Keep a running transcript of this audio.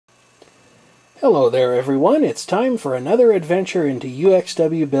Hello there everyone, it's time for another adventure into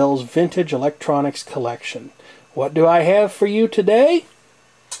UXW Bill's Vintage Electronics Collection. What do I have for you today?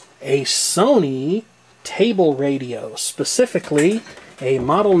 A Sony table radio, specifically a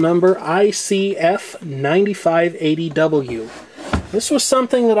model number ICF-9580W. This was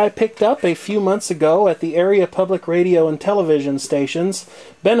something that I picked up a few months ago at the area public radio and television station's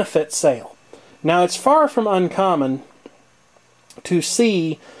benefit sale. Now it's far from uncommon to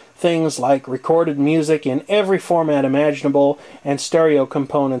see things like recorded music in every format imaginable and stereo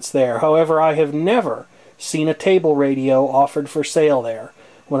components there. However, I have never seen a table radio offered for sale there.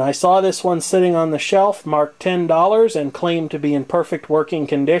 When I saw this one sitting on the shelf marked $10 and claimed to be in perfect working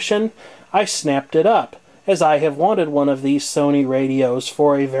condition, I snapped it up, as I have wanted one of these Sony radios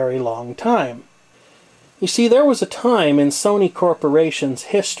for a very long time. You see, there was a time in Sony Corporation's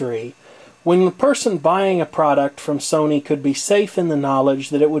history when the person buying a product from Sony could be safe in the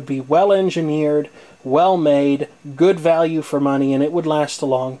knowledge that it would be well engineered, well made, good value for money, and it would last a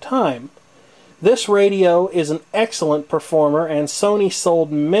long time. This radio is an excellent performer, and Sony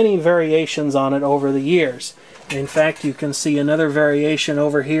sold many variations on it over the years. In fact, you can see another variation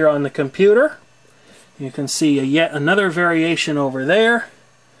over here on the computer. You can see yet another variation over there.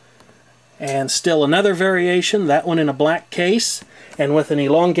 And still another variation, that one in a black case, and with an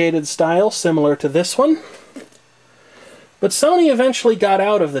elongated style similar to this one. But Sony eventually got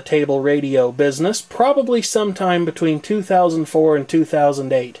out of the table radio business, probably sometime between 2004 and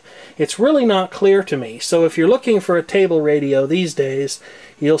 2008. It's really not clear to me, so if you're looking for a table radio these days,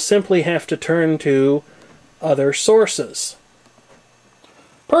 you'll simply have to turn to other sources.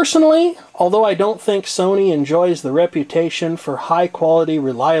 Personally, although I don't think Sony enjoys the reputation for high-quality,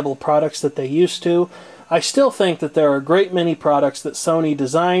 reliable products that they used to, I still think that there are a great many products that Sony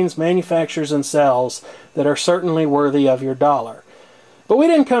designs, manufactures, and sells that are certainly worthy of your dollar. But we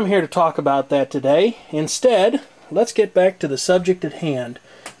didn't come here to talk about that today. Instead, let's get back to the subject at hand.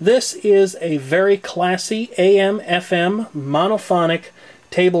 This is a very classy AM/FM monophonic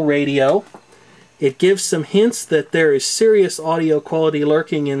table radio. It gives some hints that there is serious audio quality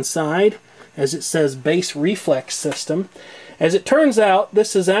lurking inside, as it says bass reflex system. As it turns out,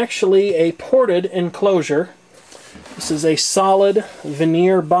 this is actually a ported enclosure. This is a solid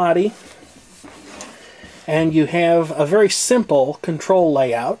veneer body, and you have a very simple control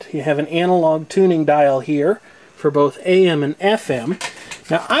layout. You have an analog tuning dial here for both AM and FM.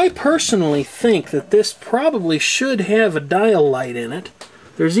 Now, I personally think that this probably should have a dial light in it.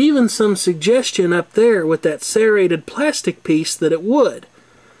 There's even some suggestion up there with that serrated plastic piece that it would,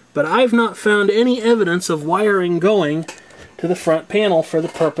 but I've not found any evidence of wiring going to the front panel for the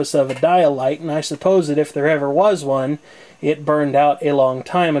purpose of a dial light, and I suppose that if there ever was one, it burned out a long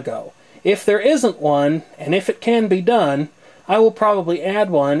time ago. If there isn't one, and if it can be done, I will probably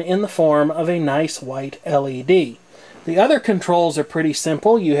add one in the form of a nice white LED. The other controls are pretty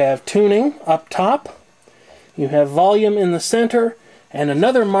simple. You have tuning up top, you have volume in the center, and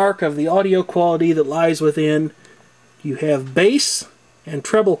another mark of the audio quality that lies within. You have bass and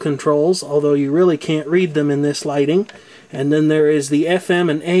treble controls, although you really can't read them in this lighting. And then there is the FM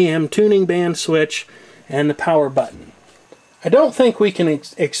and AM tuning band switch and the power button. I don't think we can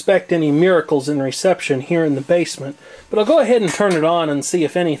expect any miracles in reception here in the basement, but I'll go ahead and turn it on and see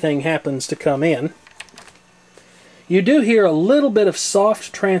if anything happens to come in. You do hear a little bit of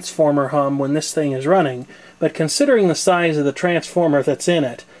soft transformer hum when this thing is running, but considering the size of the transformer that's in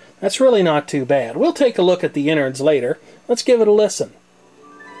it, that's really not too bad. We'll take a look at the innards later. Let's give it a listen.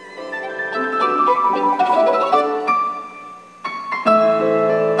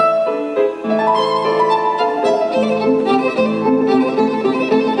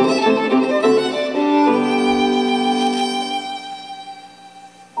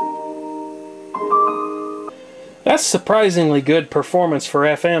 That's surprisingly good performance for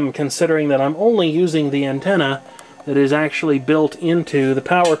FM, considering that I'm only using the antenna that is actually built into the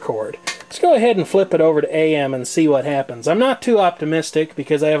power cord. Let's go ahead and flip it over to AM and see what happens. I'm not too optimistic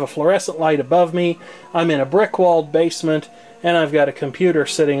because I have a fluorescent light above me, I'm in a brick-walled basement, and I've got a computer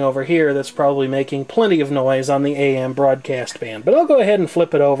sitting over here that's probably making plenty of noise on the AM broadcast band. But I'll go ahead and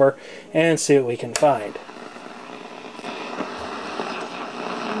flip it over and see what we can find.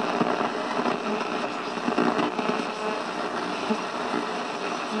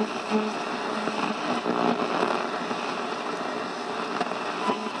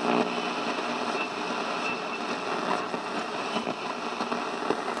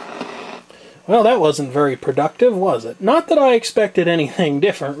 Well, that wasn't very productive, was it? Not that I expected anything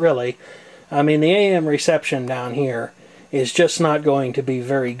different, really. I mean, the AM reception down here is just not going to be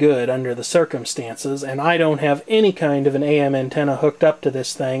very good under the circumstances, and I don't have any kind of an AM antenna hooked up to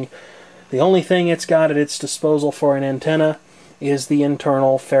this thing. The only thing it's got at its disposal for an antenna is the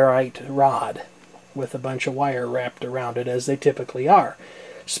internal ferrite rod with a bunch of wire wrapped around it, as they typically are.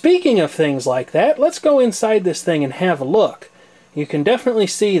 Speaking of things like that, let's go inside this thing and have a look. You can definitely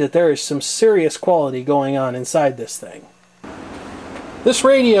see that there is some serious quality going on inside this thing. This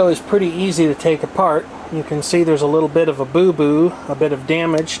radio is pretty easy to take apart. You can see there's a little bit of a boo-boo, a bit of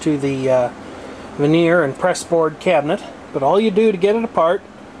damage to the veneer and pressboard cabinet. But all you do to get it apart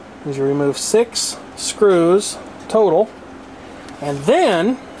is you remove 6 screws total. And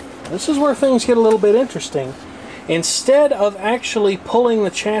then, this is where things get a little bit interesting. Instead of actually pulling the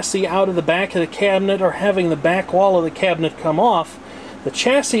chassis out of the back of the cabinet or having the back wall of the cabinet come off, the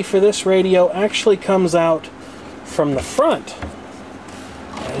chassis for this radio actually comes out from the front,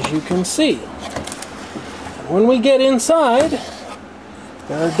 as you can see. And when we get inside,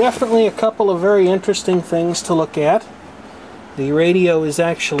 there are definitely a couple of very interesting things to look at. The radio is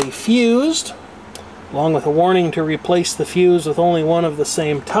actually fused, along with a warning to replace the fuse with only one of the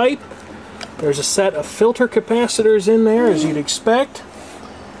same type. There's a set of filter capacitors in there, as you'd expect.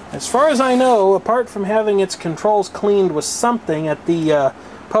 As far as I know, apart from having its controls cleaned with something at the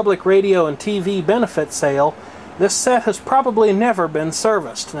public radio and TV benefit sale, this set has probably never been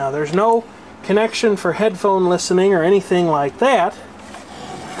serviced. Now, there's no connection for headphone listening or anything like that.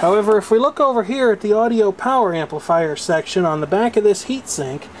 However, if we look over here at the audio power amplifier section on the back of this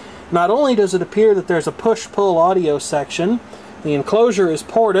heatsink, not only does it appear that there's a push-pull audio section, the enclosure is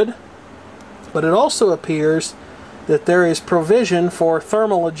ported, but it also appears that there is provision for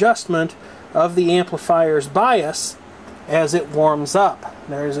thermal adjustment of the amplifier's bias as it warms up.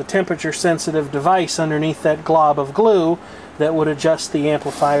 There is a temperature-sensitive device underneath that glob of glue that would adjust the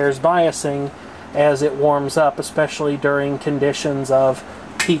amplifier's biasing as it warms up, especially during conditions of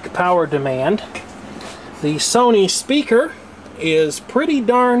peak power demand. The Sony speaker is pretty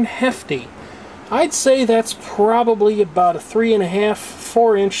darn hefty. I'd say that's probably about a 3.5,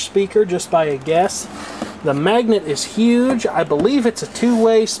 4-inch speaker, just by a guess. The magnet is huge. I believe it's a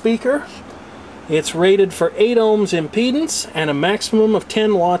 2-way speaker. It's rated for 8 ohms impedance and a maximum of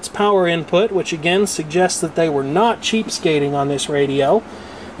 10 watts power input, which again suggests that they were not cheapskating on this radio.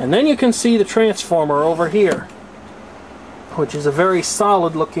 And then you can see the transformer over here, which is a very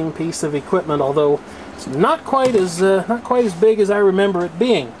solid looking piece of equipment, although it's not quite as big as I remember it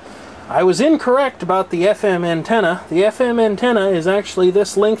being. I was incorrect about the FM antenna. The FM antenna is actually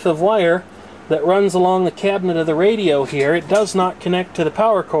this length of wire that runs along the cabinet of the radio here. It does not connect to the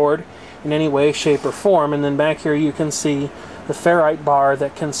power cord in any way, shape, or form. And then back here you can see the ferrite bar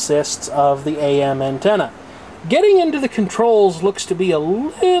that consists of the AM antenna. Getting into the controls looks to be a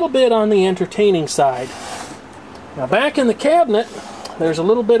little bit on the entertaining side. Now back in the cabinet, there's a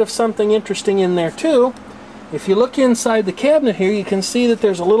little bit of something interesting in there too. If you look inside the cabinet here, you can see that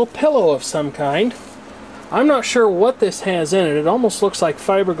there's a little pillow of some kind. I'm not sure what this has in it. It almost looks like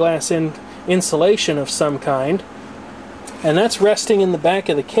fiberglass insulation of some kind. And that's resting in the back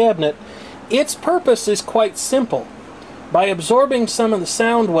of the cabinet. Its purpose is quite simple. By absorbing some of the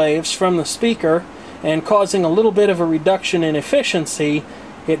sound waves from the speaker and causing a little bit of a reduction in efficiency,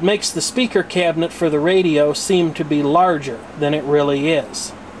 it makes the speaker cabinet for the radio seem to be larger than it really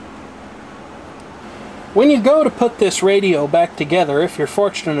is. When you go to put this radio back together, if you're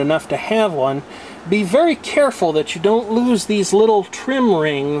fortunate enough to have one, be very careful that you don't lose these little trim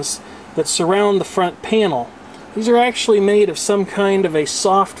rings that surround the front panel. These are actually made of some kind of a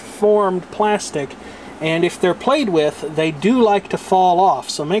soft formed plastic, and if they're played with, they do like to fall off.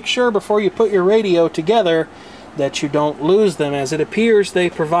 So make sure before you put your radio together that you don't lose them, as it appears they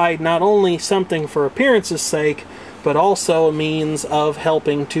provide not only something for appearance's sake, but also a means of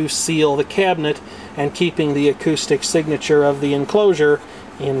helping to seal the cabinet and keeping the acoustic signature of the enclosure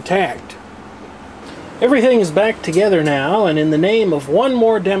intact. Everything is back together now, and in the name of one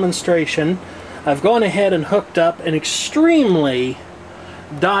more demonstration, I've gone ahead and hooked up an extremely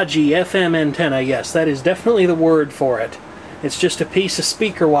dodgy FM antenna. Yes, that is definitely the word for it. It's just a piece of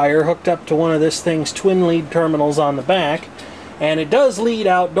speaker wire hooked up to one of this thing's twin lead terminals on the back. And it does lead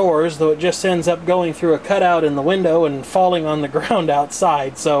outdoors, though it just ends up going through a cutout in the window and falling on the ground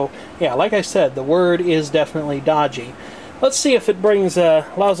outside. So, yeah, like I said, the word is definitely dodgy. Let's see if it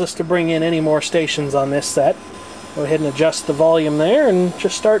allows us to bring in any more stations on this set. Go ahead and adjust the volume there and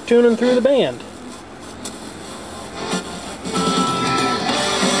just start tuning through the band.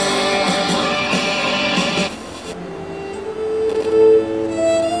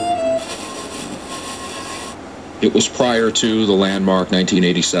 It was prior to the landmark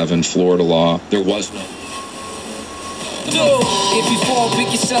 1987 Florida law. There was no. If you fall,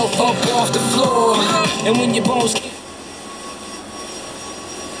 pick yourself up off the floor. And when your bones.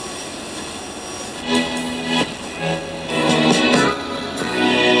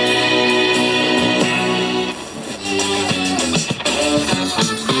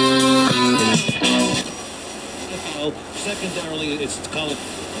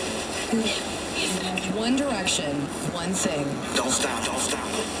 One direction, one thing. Don't stop, don't stop.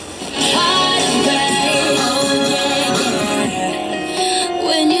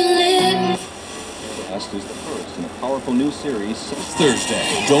 When you live. Last is the first in a powerful new series.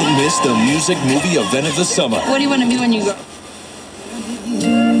 Thursday. Don't miss the music movie event of the summer. What do you want to be when you grow?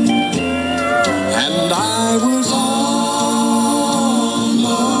 And I was almost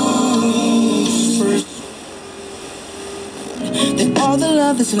first. That all the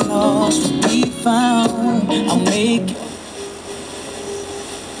love that's lost will be found. I'll make it.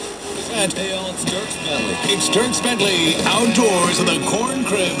 It's Dirks Bentley. It's Dirks Bentley outdoors in the corn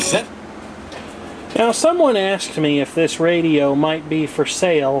crib set. Now, someone asked me if this radio might be for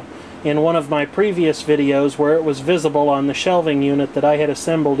sale in one of my previous videos where it was visible on the shelving unit that I had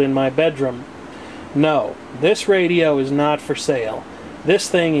assembled in my bedroom. No, this radio is not for sale. This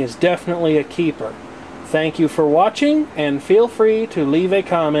thing is definitely a keeper. Thank you for watching, and feel free to leave a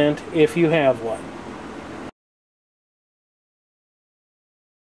comment if you have one.